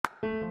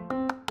Hey,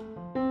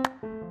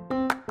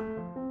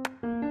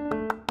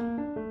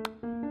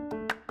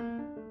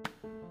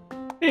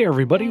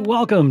 everybody.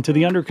 Welcome to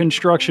the Under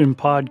Construction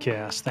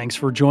Podcast. Thanks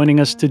for joining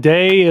us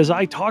today as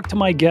I talk to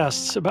my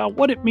guests about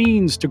what it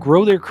means to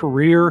grow their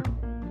career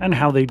and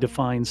how they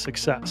define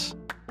success.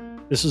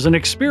 This is an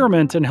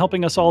experiment in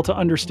helping us all to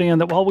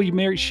understand that while we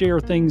may share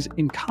things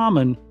in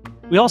common,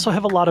 we also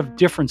have a lot of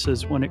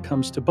differences when it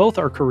comes to both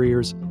our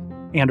careers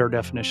and our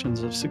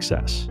definitions of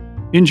success.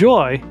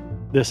 Enjoy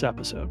this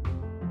episode.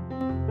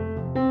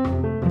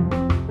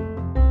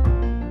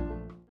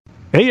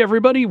 Hey,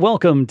 everybody.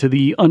 Welcome to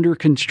the Under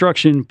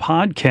Construction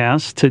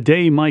Podcast.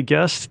 Today, my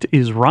guest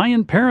is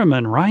Ryan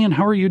Perriman. Ryan,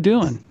 how are you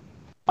doing?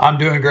 I'm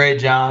doing great,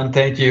 John.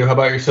 Thank you. How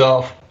about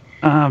yourself?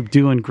 I'm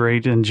doing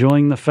great.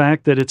 Enjoying the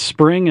fact that it's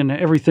spring and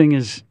everything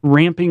is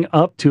ramping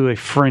up to a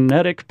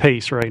frenetic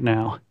pace right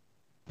now.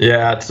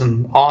 Yeah, it's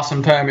an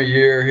awesome time of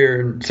year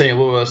here in St.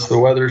 Louis. The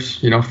weather's,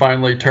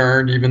 finally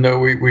turned, even though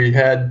we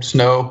had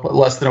snow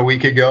less than a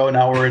week ago.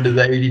 Now we're into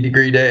the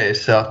 80-degree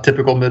days. So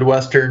typical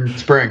Midwestern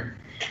spring.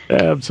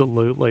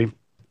 Absolutely.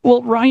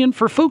 Well, Ryan,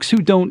 for folks who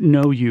don't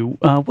know you,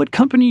 what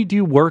company do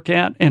you work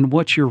at and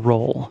what's your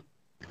role?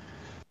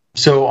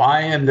 So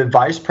I am the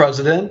vice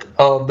president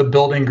of the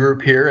building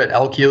group here at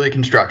L. Keeley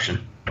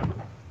Construction.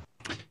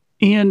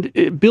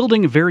 And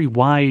building a very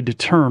wide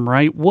term,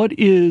 right? What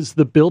is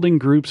the building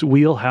group's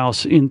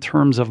wheelhouse in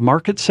terms of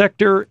market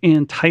sector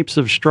and types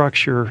of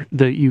structure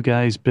that you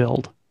guys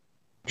build?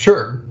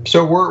 Sure.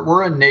 So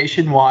we're a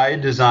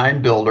nationwide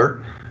design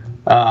builder.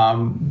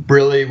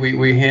 Really,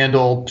 we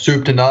handle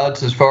soup to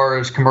nuts as far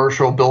as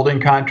commercial building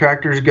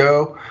contractors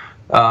go.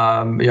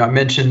 I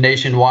mentioned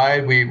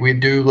nationwide. We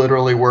do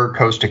literally work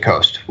coast to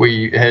coast.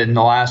 We, in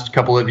the last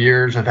couple of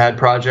years, have had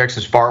projects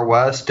as far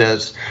west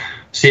as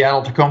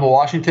Seattle, Tacoma,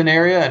 Washington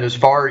area, and as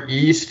far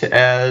east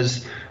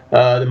as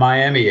the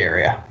Miami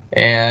area.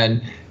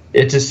 And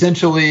it's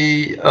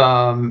essentially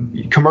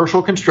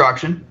commercial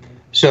construction.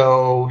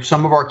 So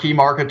some of our key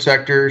market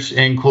sectors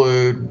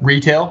include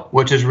retail,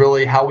 which is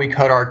really how we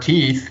cut our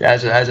teeth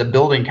as a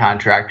building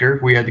contractor.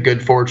 We had the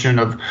good fortune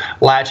of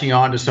latching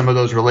on to some of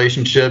those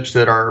relationships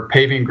that our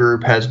paving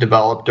group has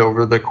developed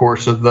over the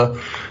course of the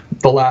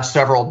last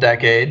several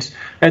decades.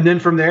 And then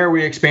from there,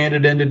 we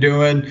expanded into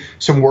doing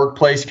some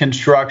workplace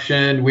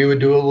construction. We would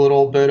do a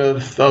little bit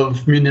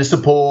of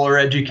municipal or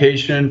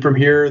education from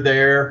here or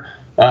there.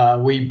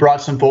 We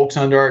brought some folks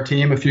under our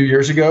team a few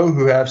years ago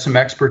who have some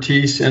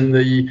expertise in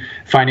the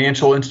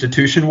financial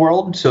institution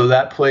world. So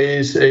that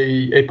plays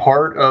a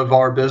part of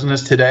our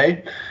business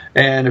today.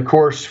 And of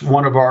course,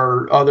 one of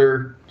our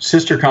other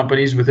sister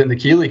companies within the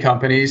Keeley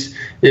companies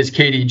is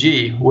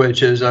KDG,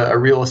 which is a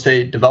real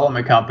estate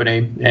development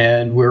company.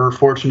 And we're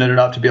fortunate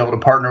enough to be able to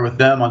partner with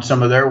them on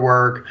some of their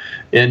work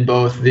in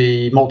both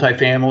the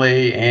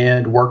multifamily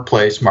and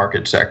workplace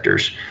market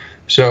sectors.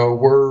 So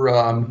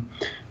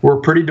we're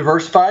pretty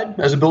diversified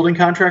as a building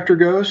contractor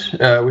goes.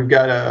 We've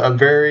got a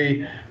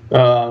very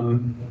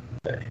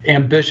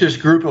ambitious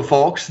group of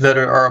folks that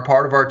are a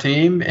part of our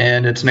team,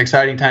 and it's an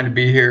exciting time to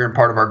be here and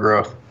part of our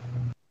growth.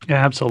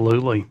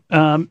 Absolutely.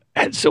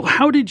 So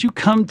how did you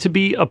come to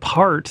be a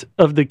part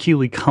of the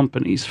Keeley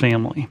Companies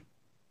family?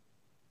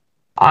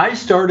 I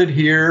started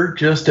here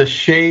just a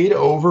shade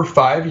over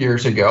 5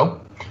 years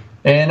ago,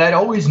 and I'd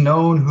always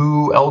known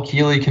who L.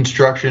 Keeley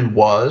Construction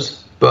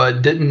was,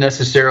 but didn't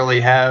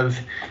necessarily have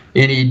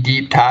any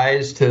deep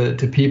ties to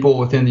people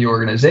within the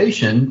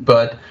organization.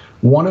 But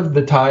one of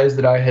the ties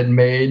that I had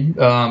made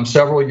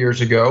several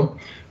years ago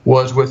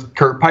was with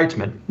Kurt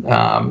Peitzman.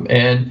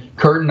 And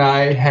Kurt and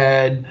I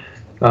had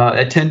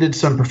attended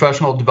some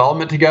professional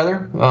development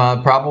together,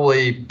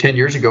 probably 10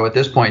 years ago at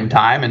this point in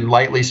time, and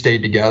lightly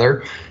stayed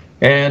together.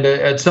 And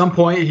at some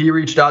point, he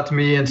reached out to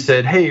me and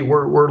said, hey,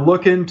 we're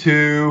looking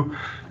to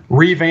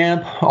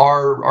revamp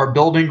our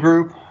building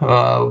group,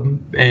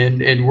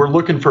 and we're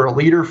looking for a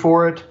leader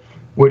for it.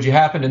 Would you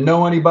happen to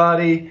know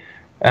anybody?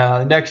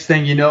 Next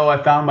thing you know,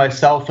 I found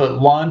myself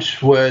at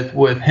lunch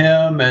with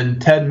him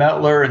and Ted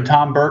Mettler and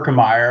Tom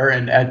Berkemeyer.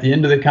 And at the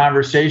end of the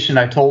conversation,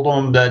 I told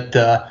them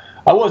that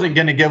I wasn't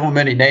going to give them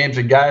any names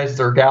of guys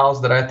or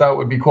gals that I thought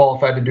would be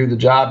qualified to do the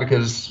job,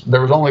 because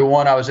there was only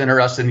one I was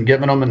interested in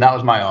giving them, and that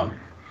was my own.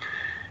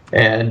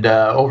 And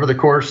over the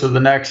course of the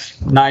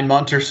next 9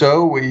 months or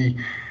so, we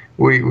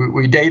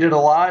dated a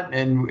lot,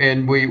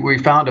 and we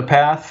found a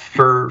path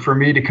for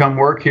me to come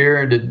work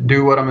here and to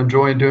do what I'm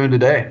enjoying doing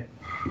today.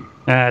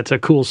 It's a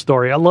cool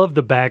story. I love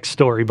the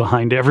backstory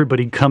behind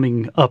everybody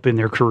coming up in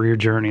their career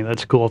journey.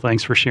 That's cool.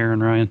 Thanks for sharing,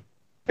 Ryan.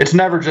 It's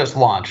never just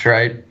launch,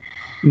 right?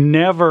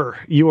 Never.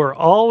 You are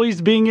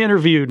always being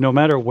interviewed, no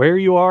matter where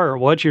you are or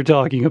what you're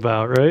talking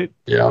about, right?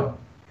 Yeah.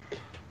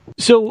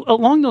 So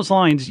along those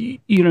lines,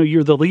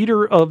 you're the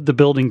leader of the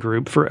building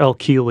group for L.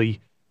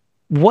 Keeley.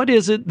 What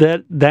is it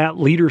that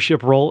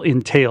leadership role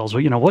entails?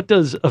 What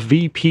does a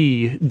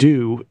VP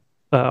do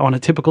on a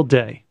typical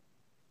day?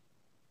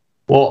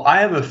 Well, I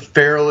have a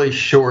fairly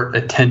short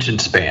attention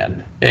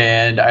span,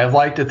 and I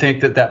like to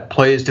think that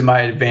plays to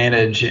my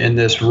advantage in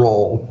this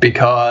role,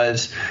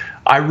 because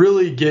I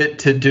really get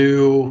to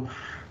do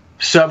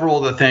several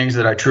of the things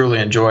that I truly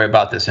enjoy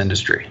about this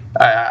industry.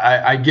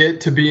 I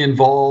get to be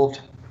involved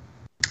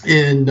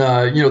in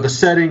the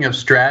setting of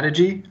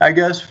strategy, I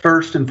guess,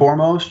 first and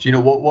foremost.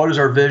 What is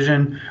our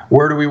vision?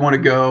 Where do we want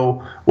to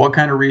go? What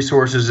kind of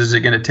resources is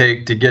it going to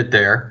take to get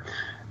there?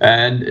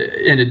 And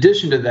in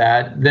addition to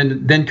that,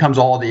 then comes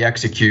all the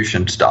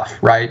execution stuff,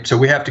 right? So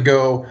we have to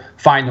go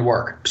find the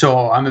work.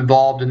 So I'm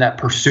involved in that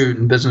pursuit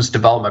and business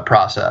development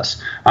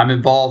process. I'm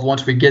involved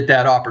once we get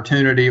that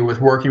opportunity with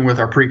working with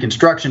our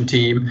pre-construction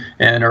team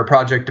and our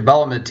project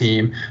development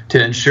team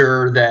to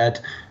ensure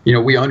that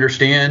we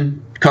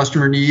understand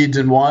customer needs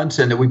and wants,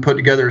 and that we put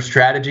together a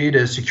strategy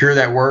to secure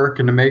that work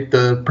and to make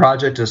the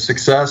project a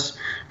success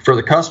for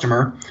the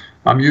customer.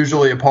 I'm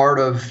usually a part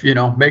of,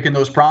 making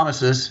those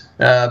promises,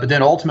 but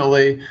then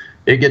ultimately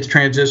it gets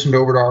transitioned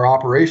over to our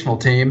operational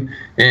team,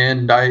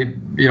 and I,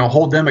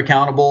 hold them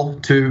accountable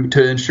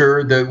to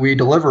ensure that we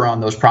deliver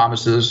on those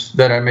promises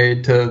that I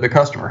made to the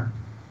customer.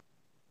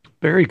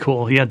 Very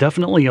cool. Yeah,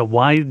 definitely a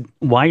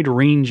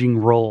wide-ranging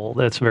role.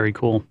 That's very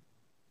cool.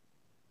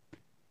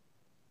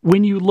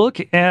 When you look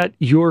at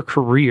your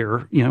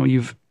career,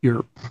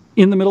 you're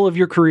in the middle of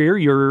your career.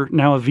 You're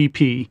now a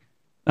VP.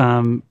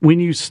 When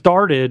you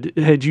started,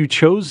 had you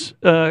chose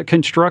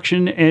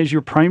construction as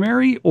your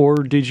primary, or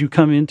did you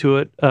come into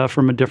it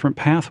from a different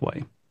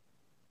pathway?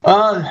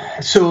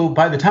 So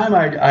by the time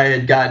I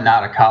had gotten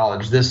out of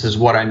college, this is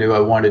what I knew I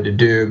wanted to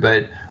do,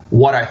 but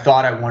what I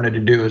thought I wanted to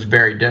do was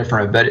very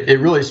different. But it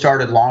really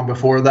started long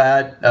before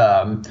that.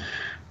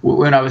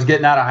 When I was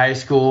getting out of high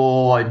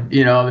school, I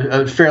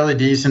was fairly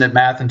decent at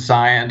math and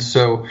science,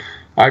 so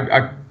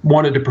I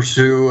wanted to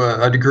pursue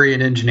a degree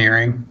in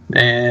engineering,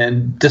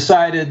 and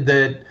decided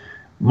that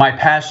my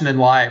passion in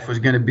life was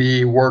going to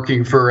be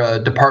working for a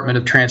Department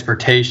of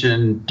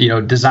Transportation,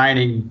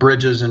 designing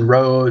bridges and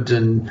roads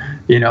and,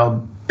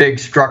 big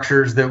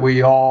structures that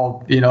we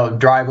all,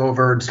 drive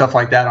over and stuff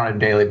like that on a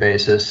daily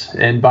basis.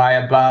 And by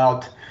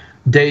about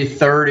day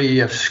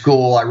 30 of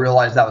school, I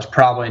realized that was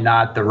probably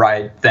not the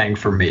right thing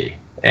for me.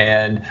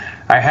 And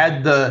I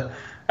had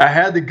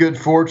the good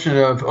fortune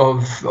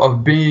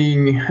of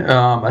being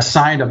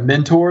assigned a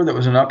mentor that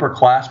was an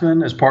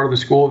upperclassman as part of the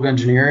School of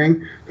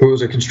Engineering, who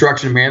was a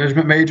construction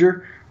management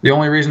major. The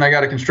only reason I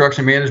got a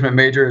construction management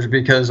major is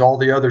because all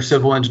the other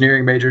civil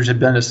engineering majors had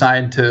been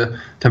assigned to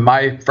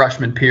my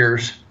freshman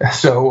peers.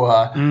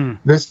 So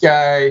this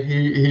guy,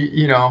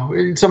 he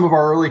in some of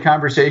our early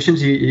conversations,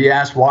 he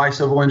asked why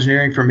civil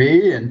engineering for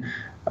me, and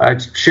I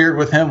shared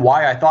with him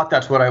why I thought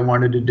that's what I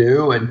wanted to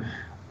do. And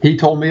he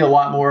told me a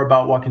lot more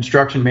about what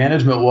construction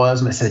management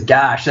was, and I said,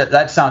 gosh,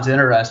 that sounds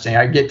interesting.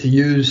 I get to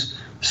use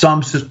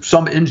some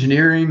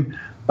engineering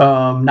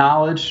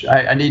knowledge.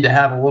 I need to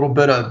have a little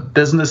bit of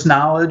business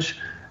knowledge,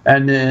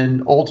 and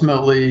then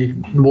ultimately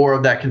more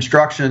of that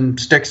construction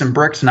sticks and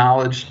bricks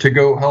knowledge to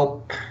go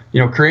help,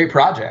 create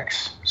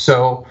projects.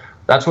 So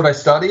that's what I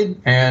studied,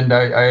 and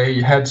I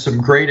had some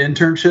great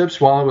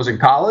internships while I was in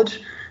college.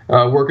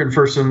 Working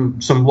for some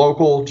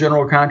local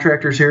general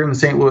contractors here in the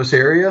St. Louis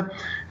area,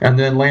 and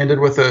then landed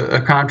with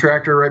a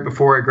contractor right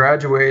before I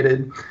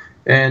graduated.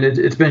 And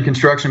it's been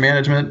construction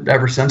management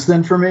ever since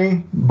then for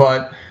me.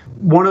 But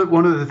one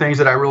of the things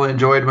that I really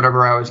enjoyed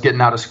whenever I was getting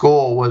out of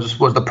school was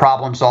the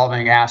problem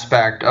solving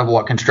aspect of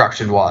what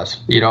construction was.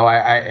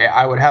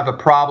 I would have a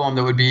problem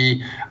that would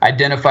be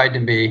identified to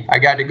me. I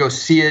got to go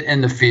see it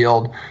in the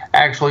field,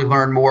 actually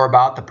learn more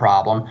about the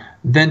problem,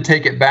 then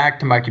take it back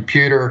to my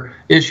computer,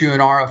 issue an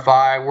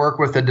RFI, work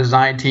with the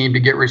design team to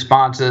get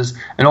responses,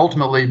 and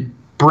ultimately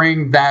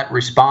bring that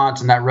response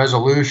and that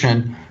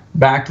resolution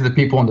back to the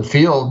people in the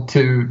field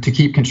to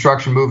keep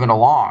construction moving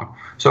along.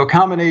 So a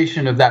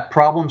combination of that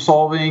problem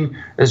solving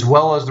as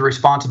well as the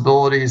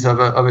responsibilities of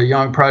a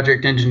young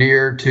project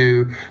engineer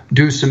to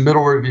do some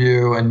middle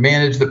review and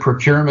manage the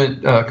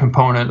procurement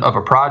component of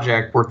a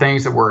project were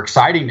things that were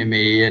exciting to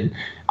me. And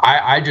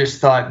I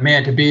just thought,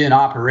 man, to be in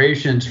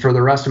operations for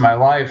the rest of my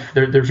life,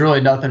 there's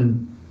really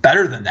nothing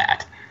better than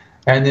that.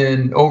 And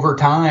then over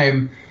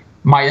time,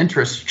 my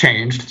interests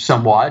changed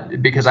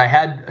somewhat because I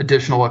had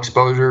additional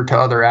exposure to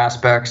other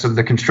aspects of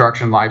the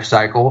construction life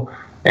cycle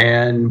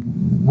and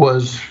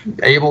was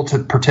able to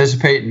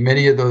participate in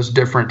many of those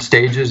different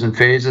stages and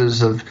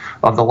phases of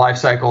the life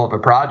cycle of a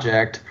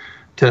project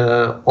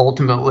to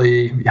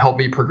ultimately help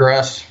me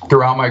progress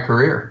throughout my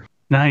career.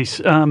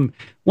 Nice.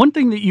 One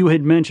thing that you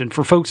had mentioned,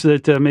 for folks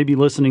that may be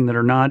listening that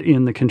are not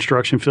in the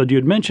construction field, you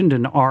had mentioned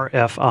an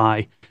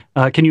RFI.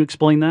 Can you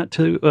explain that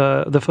to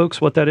the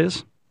folks, what that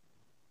is?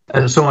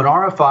 So an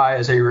RFI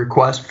is a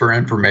request for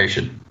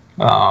information.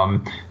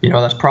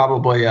 That's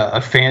probably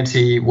a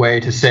fancy way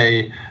to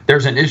say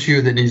there's an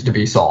issue that needs to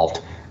be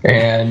solved.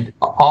 And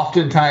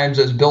oftentimes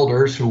as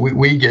builders,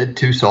 we get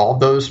to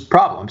solve those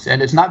problems.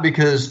 And it's not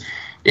because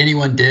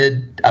anyone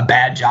did a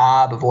bad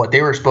job of what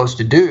they were supposed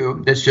to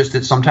do. It's just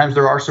that sometimes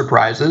there are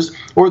surprises,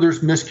 or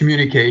there's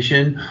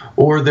miscommunication,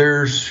 or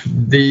there's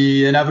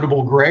the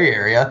inevitable gray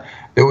area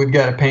that we've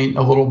got to paint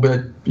a little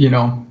bit,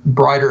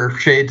 brighter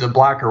shades of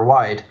black or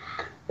white.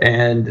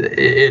 And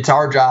it's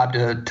our job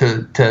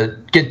to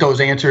get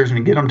those answers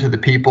and get them to the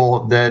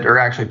people that are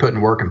actually putting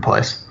work in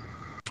place.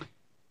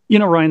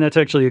 Ryan, that's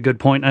actually a good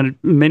point. And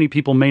many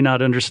people may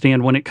not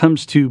understand when it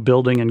comes to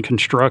building and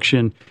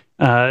construction,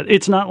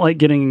 it's not like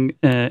getting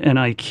an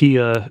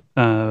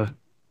IKEA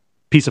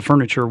piece of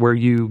furniture where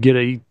you get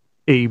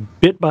a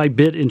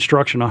bit-by-bit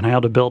instruction on how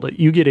to build it.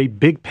 You get a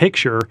big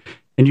picture,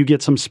 and you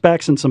get some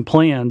specs and some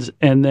plans,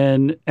 and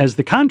then as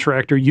the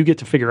contractor, you get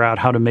to figure out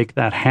how to make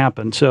that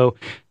happen. So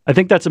I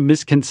think that's a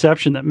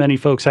misconception that many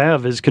folks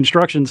have, is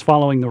construction's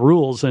following the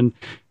rules. And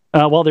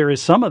while there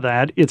is some of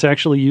that, it's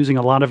actually using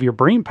a lot of your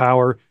brain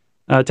power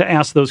to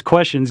ask those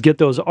questions, get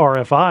those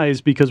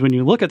RFIs, because when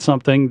you look at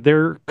something,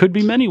 there could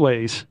be many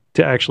ways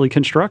to actually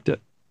construct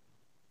it.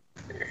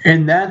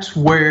 And that's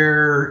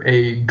where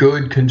a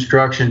good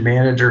construction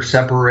manager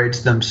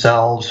separates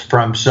themselves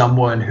from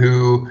someone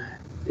who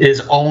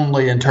is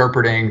only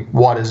interpreting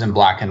what is in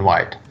black and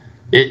white.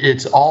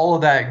 It's all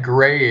of that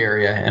gray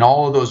area and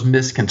all of those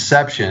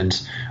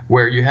misconceptions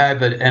where you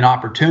have an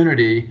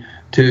opportunity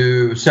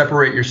to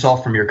separate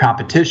yourself from your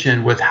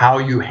competition with how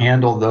you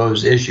handle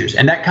those issues.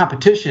 And that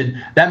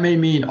competition, that may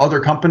mean other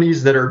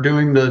companies that are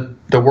doing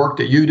the work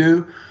that you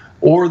do,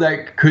 or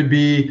that could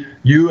be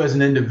you as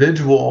an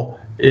individual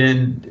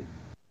in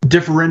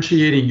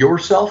differentiating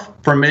yourself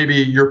from maybe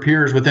your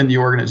peers within the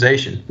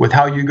organization with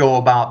how you go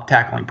about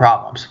tackling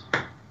problems.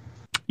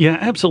 Yeah,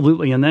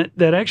 absolutely. And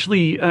that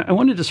actually, I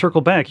wanted to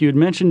circle back. You had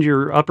mentioned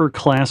your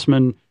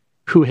upperclassman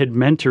who had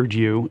mentored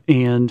you,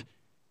 and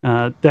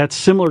that's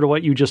similar to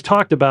what you just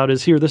talked about.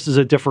 Is here, this is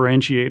a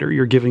differentiator.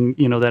 You're giving,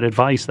 that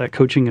advice, that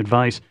coaching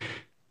advice.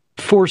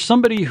 For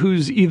somebody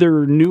who's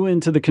either new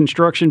into the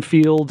construction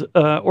field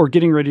or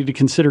getting ready to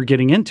consider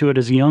getting into it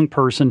as a young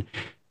person,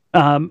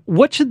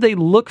 what should they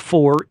look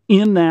for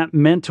in that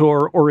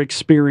mentor or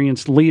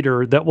experienced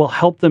leader that will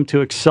help them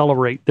to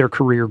accelerate their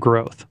career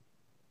growth?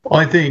 Well,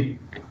 I think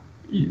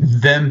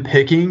them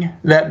picking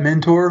that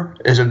mentor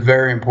is a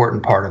very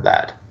important part of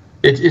that.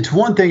 It's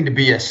one thing to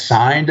be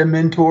assigned a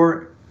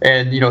mentor,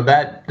 and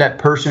that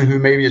person who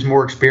maybe is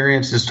more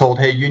experienced is told,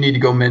 hey, you need to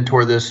go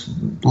mentor this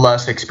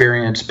less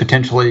experienced,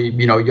 potentially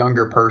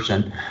younger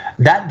person.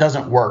 That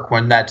doesn't work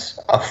when that's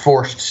a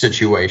forced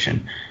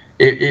situation.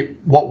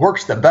 What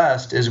works the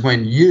best is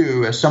when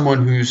you, as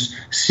someone who's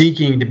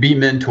seeking to be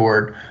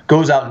mentored,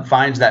 goes out and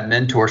finds that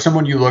mentor,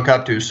 someone you look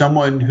up to,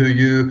 someone who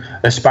you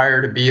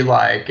aspire to be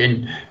like.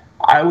 And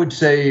I would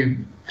say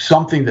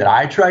something that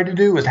I try to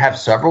do is have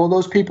several of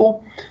those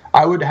people.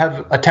 I would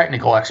have a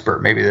technical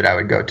expert maybe that I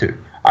would go to.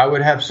 I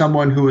would have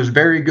someone who is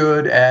very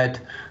good at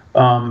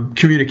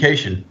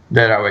communication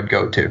that I would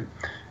go to.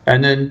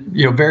 And then,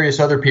 various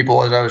other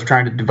people as I was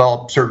trying to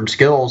develop certain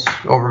skills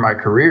over my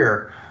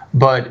career.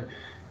 But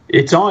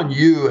it's on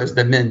you as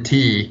the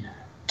mentee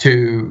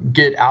to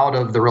get out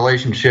of the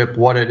relationship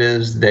what it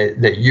is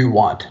that you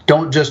want.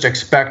 Don't just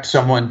expect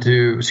someone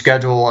to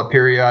schedule a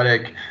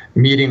periodic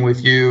meeting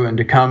with you and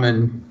to come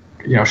and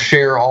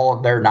share all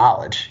of their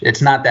knowledge.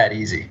 It's not that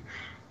easy.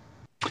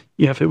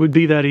 Yeah, if it would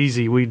be that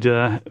easy, we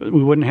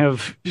wouldn't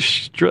have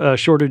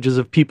shortages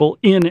of people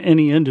in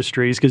any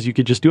industries, because you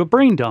could just do a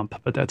brain dump.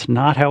 But that's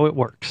not how it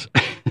works.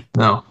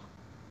 No.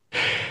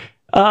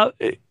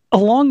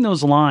 Along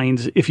those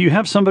lines, if you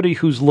have somebody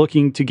who's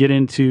looking to get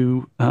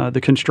into the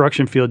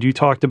construction field, you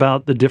talked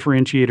about the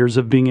differentiators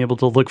of being able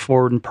to look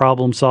forward and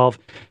problem solve.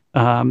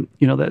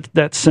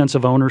 That sense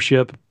of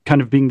ownership,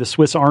 kind of being the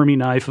Swiss Army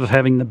knife of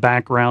having the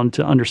background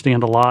to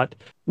understand a lot.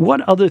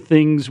 What other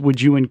things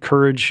would you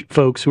encourage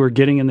folks who are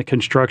getting in the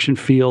construction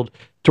field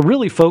to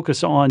really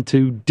focus on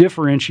to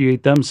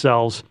differentiate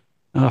themselves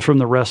from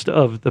the rest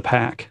of the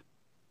pack?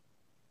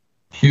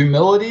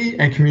 Humility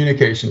and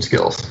communication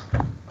skills.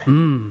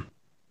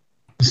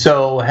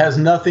 So it has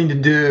nothing to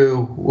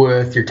do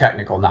with your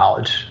technical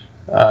knowledge.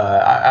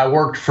 I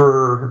worked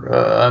for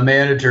a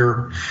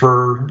manager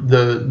for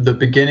the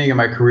beginning of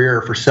my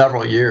career for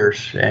several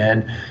years,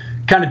 and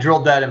kind of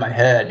drilled that in my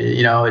head.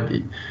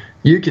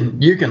 You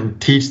can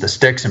teach the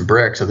sticks and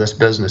bricks of this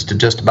business to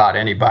just about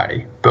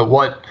anybody, but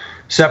what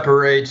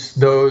separates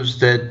those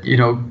that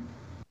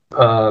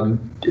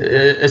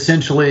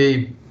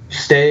essentially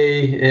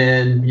stay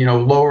in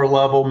lower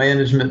level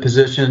management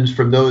positions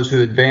from those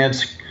who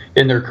advance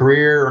in their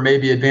career or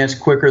maybe advance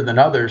quicker than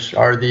others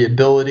are the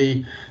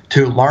ability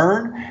to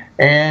learn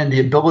and the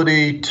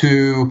ability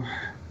to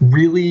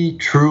really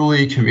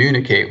truly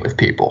communicate with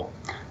people.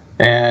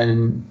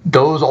 And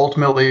those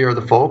ultimately are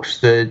the folks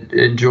that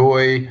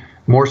enjoy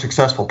more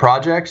successful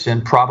projects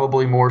and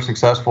probably more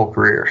successful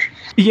careers.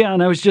 Yeah,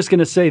 and I was just going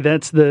to say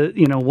that's the,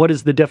 what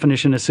is the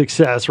definition of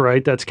success,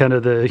 right? That's kind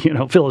of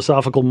the,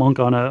 philosophical monk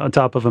on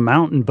top of a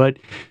mountain. But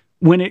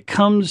when it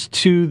comes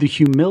to the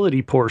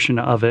humility portion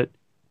of it,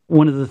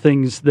 one of the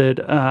things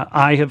that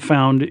I have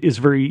found is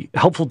very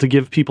helpful to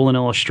give people an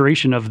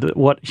illustration of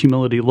what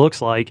humility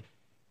looks like.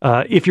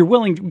 If you're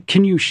willing,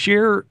 can you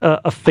share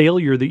a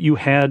failure that you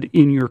had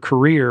in your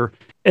career?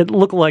 It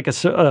looked like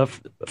a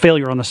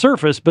failure on the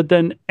surface, but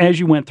then as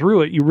you went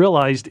through it, you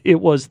realized it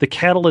was the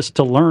catalyst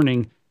to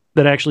learning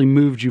that actually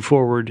moved you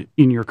forward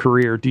in your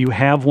career? Do you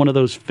have one of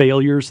those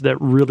failures that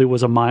really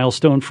was a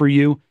milestone for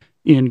you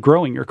in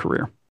growing your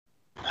career?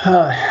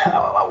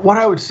 What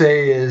I would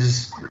say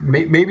is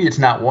maybe it's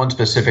not one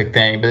specific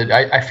thing, but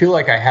I feel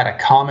like I had a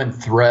common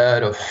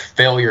thread of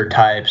failure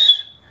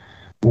types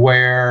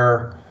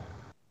where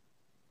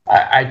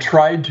I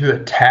tried to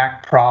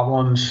attack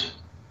problems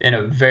in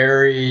a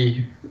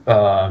very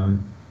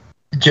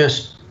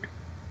just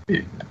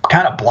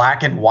kind of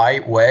black and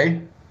white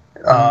way.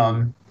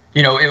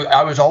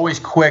 I was always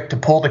quick to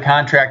pull the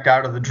contract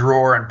out of the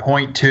drawer and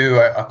point to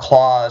a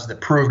clause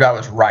that proved I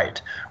was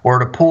right, or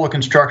to pull a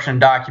construction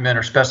document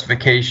or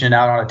specification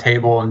out on a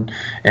table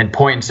and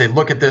point and say,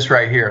 look at this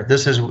right here.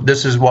 This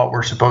is what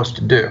we're supposed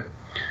to do.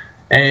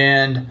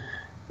 And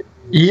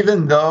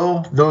even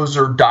though those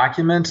are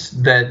documents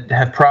that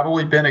have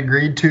probably been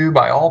agreed to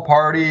by all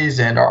parties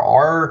and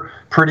are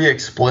pretty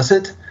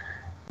explicit,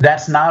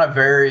 that's not a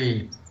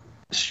very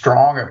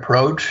strong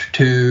approach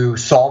to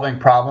solving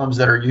problems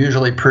that are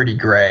usually pretty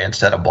gray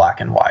instead of black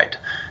and white.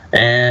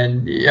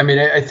 And I mean,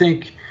 I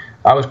think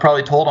I was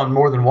probably told on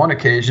more than one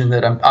occasion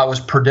that I was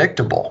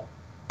predictable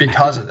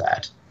because of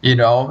that,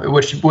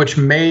 which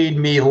made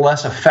me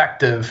less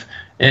effective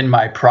in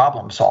my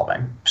problem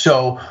solving.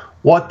 So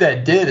what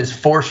that did is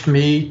forced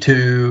me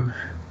to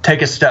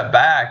take a step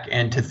back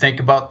and to think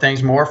about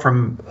things more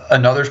from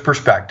another's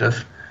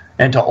perspective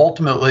and to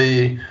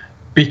ultimately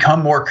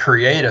become more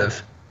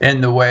creative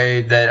in the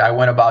way that I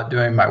went about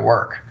doing my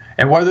work.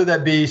 And whether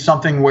that be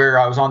something where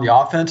I was on the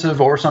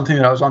offensive or something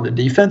that I was on the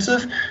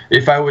defensive,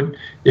 if I would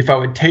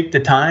take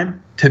the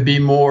time to be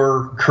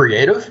more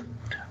creative,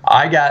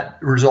 I got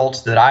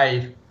results that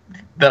I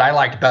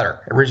liked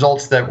better,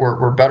 results that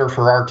were better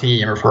for our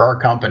team or for our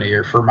company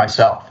or for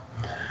myself.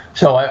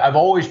 So I've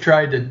always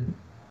tried to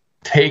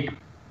take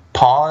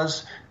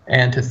pause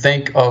and to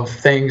think of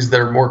things that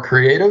are more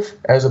creative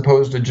as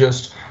opposed to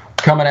just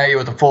coming at you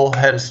with a full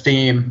head of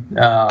steam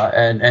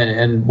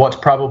and what's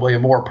probably a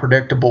more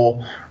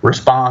predictable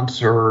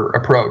response or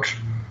approach.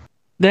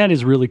 That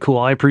is really cool.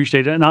 I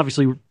appreciate it. And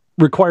obviously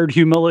required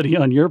humility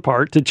on your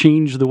part to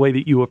change the way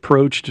that you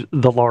approached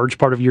the large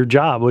part of your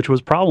job, which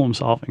was problem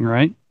solving,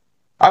 right?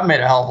 I've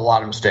made a hell of a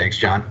lot of mistakes,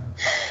 John.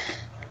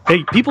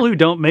 Hey, people who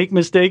don't make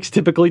mistakes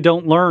typically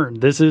don't learn.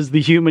 This is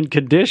the human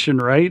condition,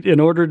 right? In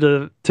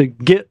order to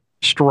get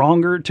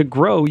stronger, to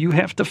grow, you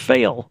have to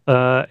fail.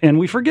 And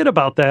we forget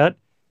about that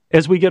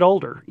as we get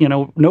older.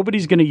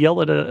 Nobody's going to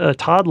yell at a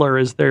toddler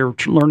as they're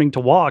learning to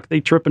walk.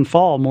 They trip and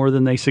fall more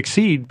than they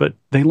succeed, but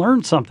they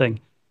learn something,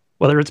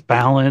 whether it's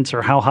balance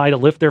or how high to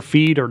lift their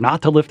feet or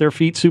not to lift their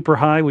feet super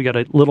high. We got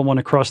a little one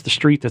across the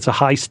street that's a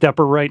high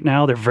stepper right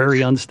now. They're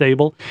very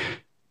unstable.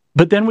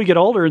 But then we get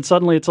older and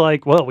suddenly it's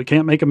like, well, we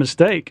can't make a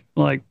mistake.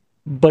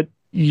 But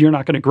you're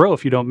not going to grow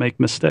if you don't make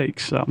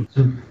mistakes. So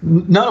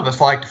none of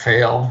us like to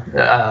fail.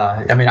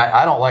 I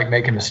don't like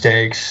making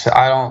mistakes.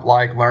 I don't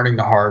like learning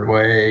the hard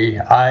way.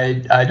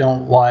 I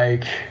don't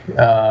like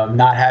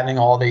not having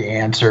all the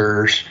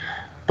answers.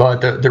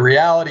 But the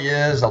reality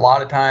is, a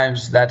lot of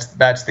times that's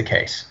the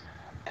case.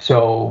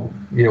 So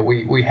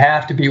we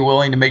have to be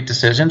willing to make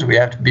decisions. We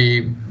have to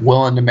be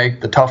willing to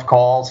make the tough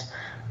calls.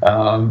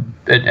 And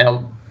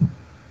I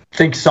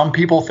think some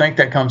people think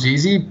that comes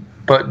easy,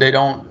 but they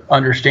don't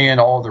understand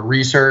all the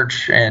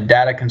research and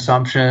data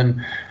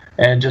consumption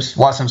and just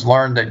lessons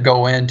learned that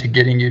go into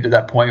getting you to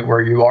that point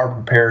where you are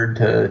prepared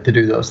to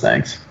do those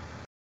things.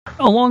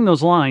 Along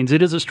those lines,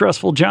 it is a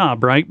stressful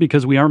job, right?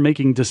 Because we are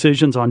making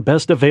decisions on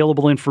best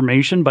available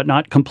information, but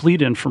not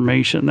complete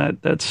information.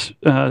 That's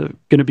going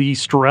to be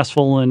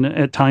stressful and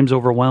at times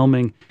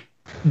overwhelming.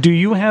 Do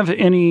you have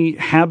any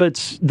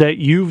habits that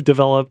you've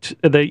developed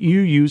that you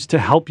use to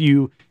help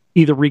you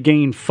either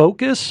regain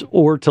focus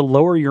or to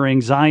lower your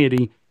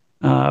anxiety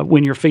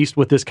when you're faced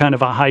with this kind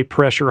of a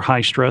high-pressure,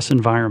 high-stress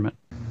environment?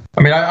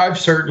 I mean, I've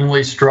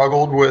certainly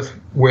struggled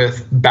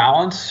with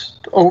balance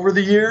over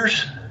the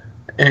years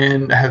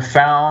and have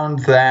found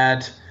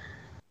that,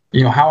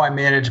 how I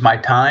manage my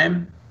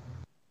time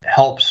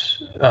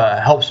helps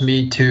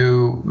me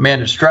to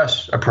manage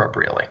stress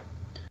appropriately.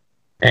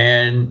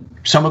 And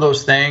some of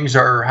those things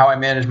are how I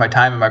manage my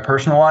time in my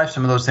personal life.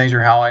 Some of those things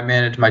are how I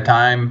manage my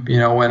time,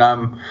 when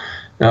I'm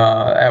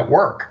at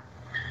work.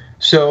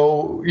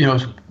 So,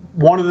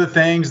 one of the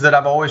things that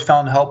I've always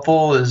found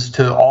helpful is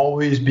to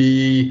always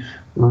be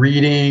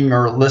reading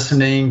or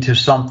listening to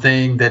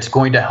something that's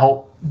going to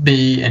help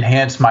me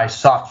enhance my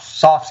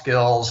soft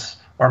skills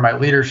or my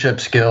leadership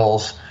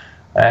skills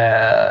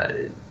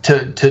to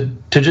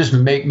just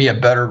make me a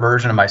better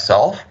version of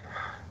myself.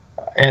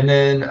 And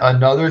then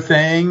another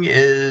thing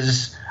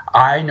is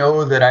I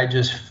know that I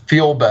just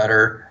feel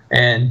better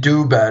and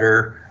do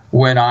better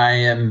when I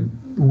am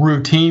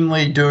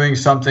routinely doing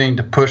something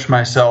to push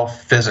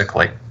myself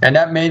physically. And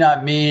that may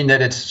not mean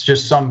that it's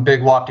just some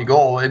big lofty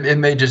goal. It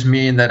may just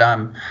mean that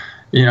I'm,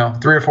 3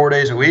 or 4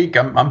 days a week,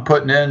 I'm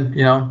putting in,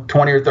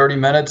 20 or 30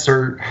 minutes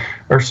or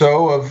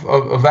so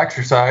of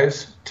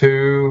exercise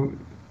to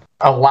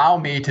allow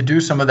me to do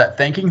some of that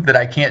thinking that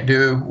I can't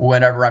do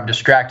whenever I'm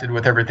distracted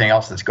with everything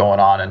else that's going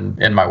on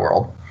in my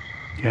world.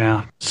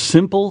 Yeah.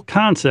 Simple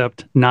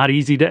concept, not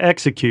easy to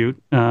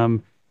execute.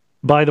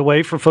 By the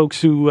way, for folks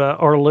who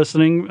are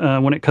listening,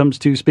 when it comes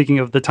to speaking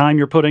of the time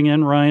you're putting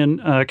in,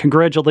 Ryan,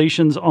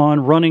 congratulations on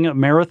running a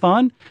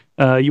marathon.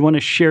 You want to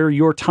share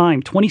your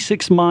time,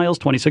 26 miles,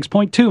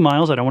 26.2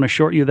 miles. I don't want to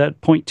short you that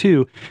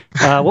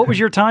 0.2. What was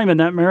your time in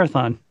that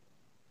marathon?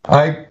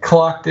 I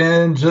clocked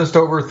in just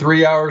over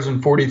 3 hours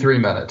and 43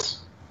 minutes.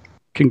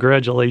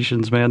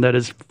 Congratulations, man. That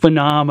is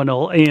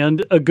phenomenal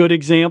and a good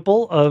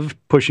example of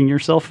pushing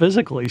yourself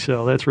physically.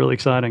 So that's really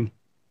exciting.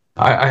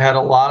 I had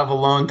a lot of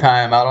alone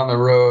time out on the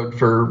road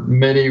for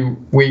many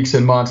weeks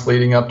and months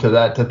leading up to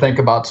that to think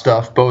about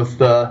stuff, both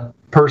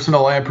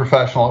personal and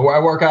professional. I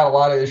work out a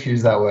lot of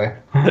issues that way.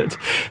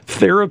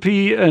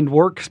 Therapy and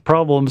work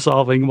problem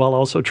solving while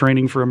also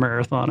training for a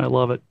marathon. I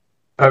love it.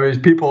 I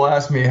mean, people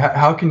ask me,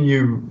 how can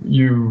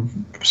you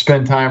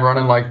spend time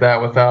running like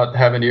that without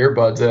having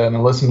earbuds in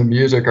and listen to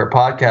music or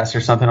podcasts or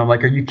something? I'm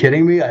like, are you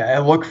kidding me? I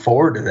look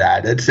forward to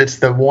that. It's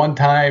the one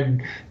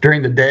time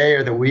during the day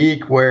or the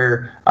week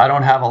where I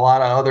don't have a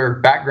lot of other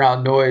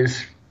background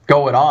noise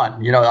going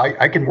on. You know,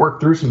 I can work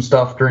through some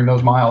stuff during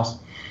those miles.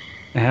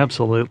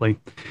 Absolutely.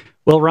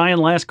 Well, Ryan,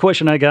 last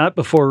question I got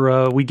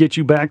before we get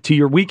you back to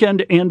your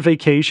weekend and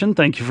vacation.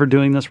 Thank you for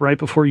doing this right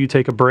before you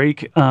take a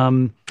break.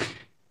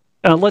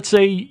 Let's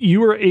say you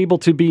were able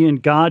to be in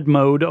God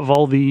mode of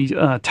all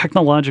the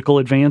technological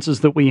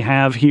advances that we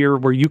have here,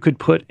 where you could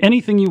put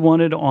anything you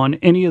wanted on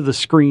any of the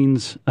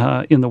screens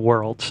in the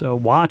world. So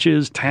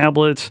watches,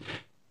 tablets,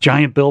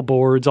 giant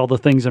billboards, all the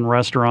things in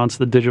restaurants,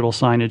 the digital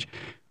signage.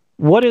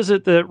 What is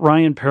it that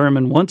Ryan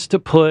Perriman wants to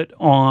put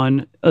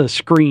on a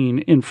screen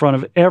in front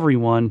of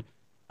everyone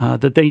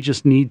that they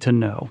just need to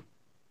know?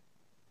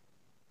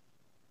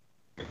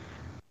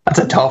 That's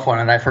a tough one,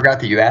 and I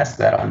forgot that you asked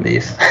that on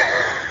these.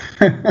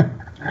 I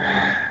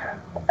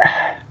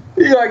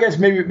guess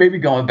maybe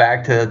going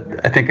back to,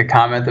 I think, a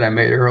comment that I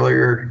made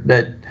earlier,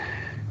 that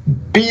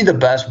be the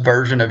best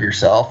version of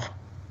yourself.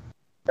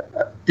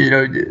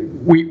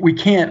 We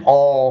can't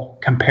all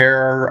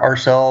compare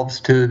ourselves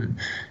to,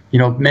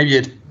 maybe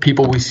it's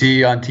people we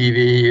see on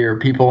TV or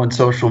people in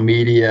social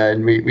media,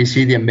 and we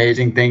see the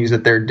amazing things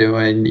that they're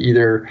doing,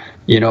 either,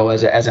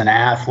 as an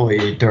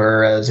athlete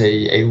or as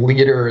a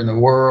leader in the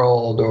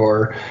world,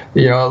 or,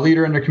 a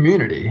leader in the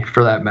community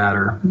for that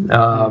matter.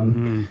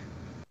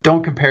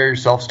 Don't compare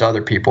yourselves to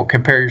other people.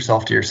 Compare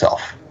yourself to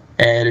yourself.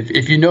 And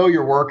if you know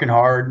you're working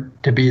hard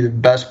to be the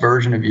best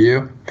version of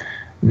you,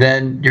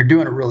 then you're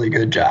doing a really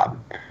good job.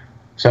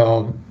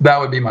 So that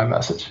would be my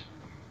message.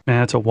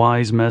 That's a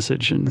wise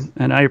message, and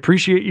I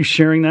appreciate you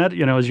sharing that.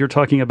 As you're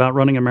talking about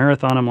running a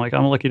marathon, I'm like,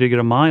 I'm lucky to get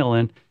a mile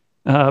in.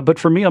 But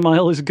for me, a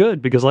mile is good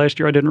because last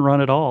year I didn't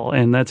run at all,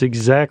 and that's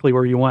exactly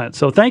where you went.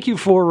 So thank you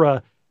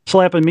for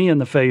slapping me in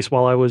the face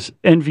while I was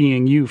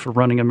envying you for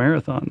running a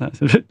marathon.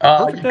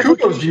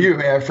 Kudos to you,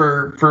 man,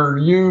 for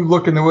you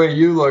looking the way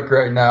you look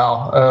right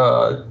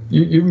now.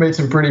 You've made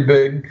some pretty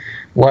big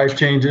life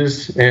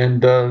changes,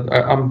 and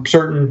I'm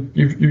certain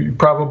you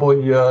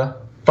probably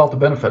felt the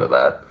benefit of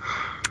that.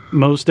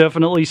 Most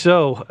definitely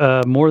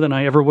so. More than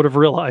I ever would have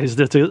realized.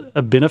 It's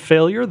been a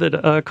failure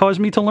that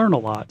caused me to learn a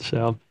lot.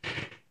 So,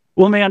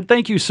 well, man,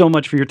 thank you so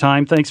much for your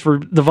time. Thanks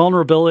for the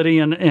vulnerability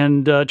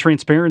and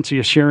transparency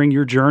of sharing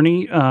your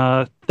journey.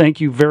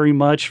 Thank you very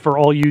much for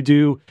all you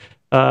do,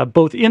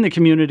 both in the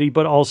community,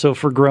 but also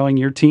for growing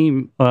your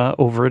team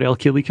over at El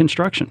Keeley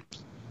Construction.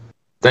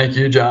 Thank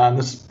you, John.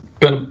 This has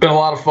been a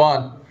lot of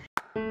fun.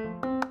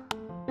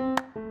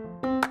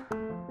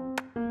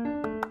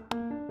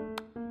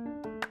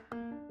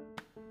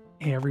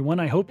 Hey everyone,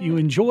 I hope you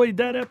enjoyed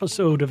that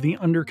episode of the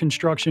Under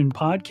Construction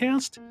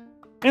podcast.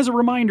 As a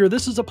reminder,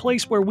 this is a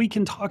place where we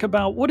can talk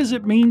about what does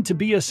it mean to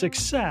be a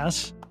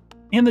success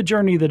and the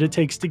journey that it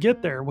takes to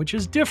get there, which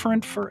is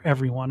different for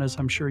everyone, as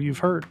I'm sure you've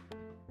heard.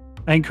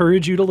 I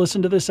encourage you to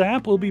listen to this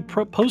app. We'll be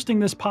posting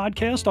this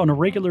podcast on a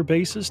regular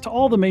basis to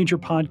all the major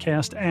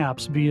podcast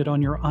apps, be it on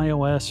your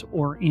iOS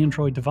or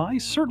Android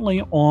device,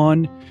 certainly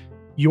on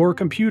your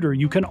computer.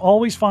 You can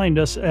always find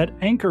us at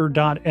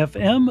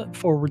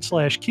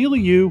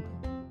anchor.fm/KeelyU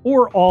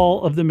or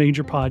all of the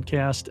major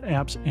podcast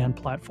apps and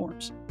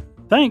platforms.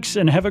 Thanks,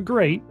 and have a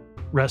great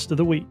rest of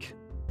the week.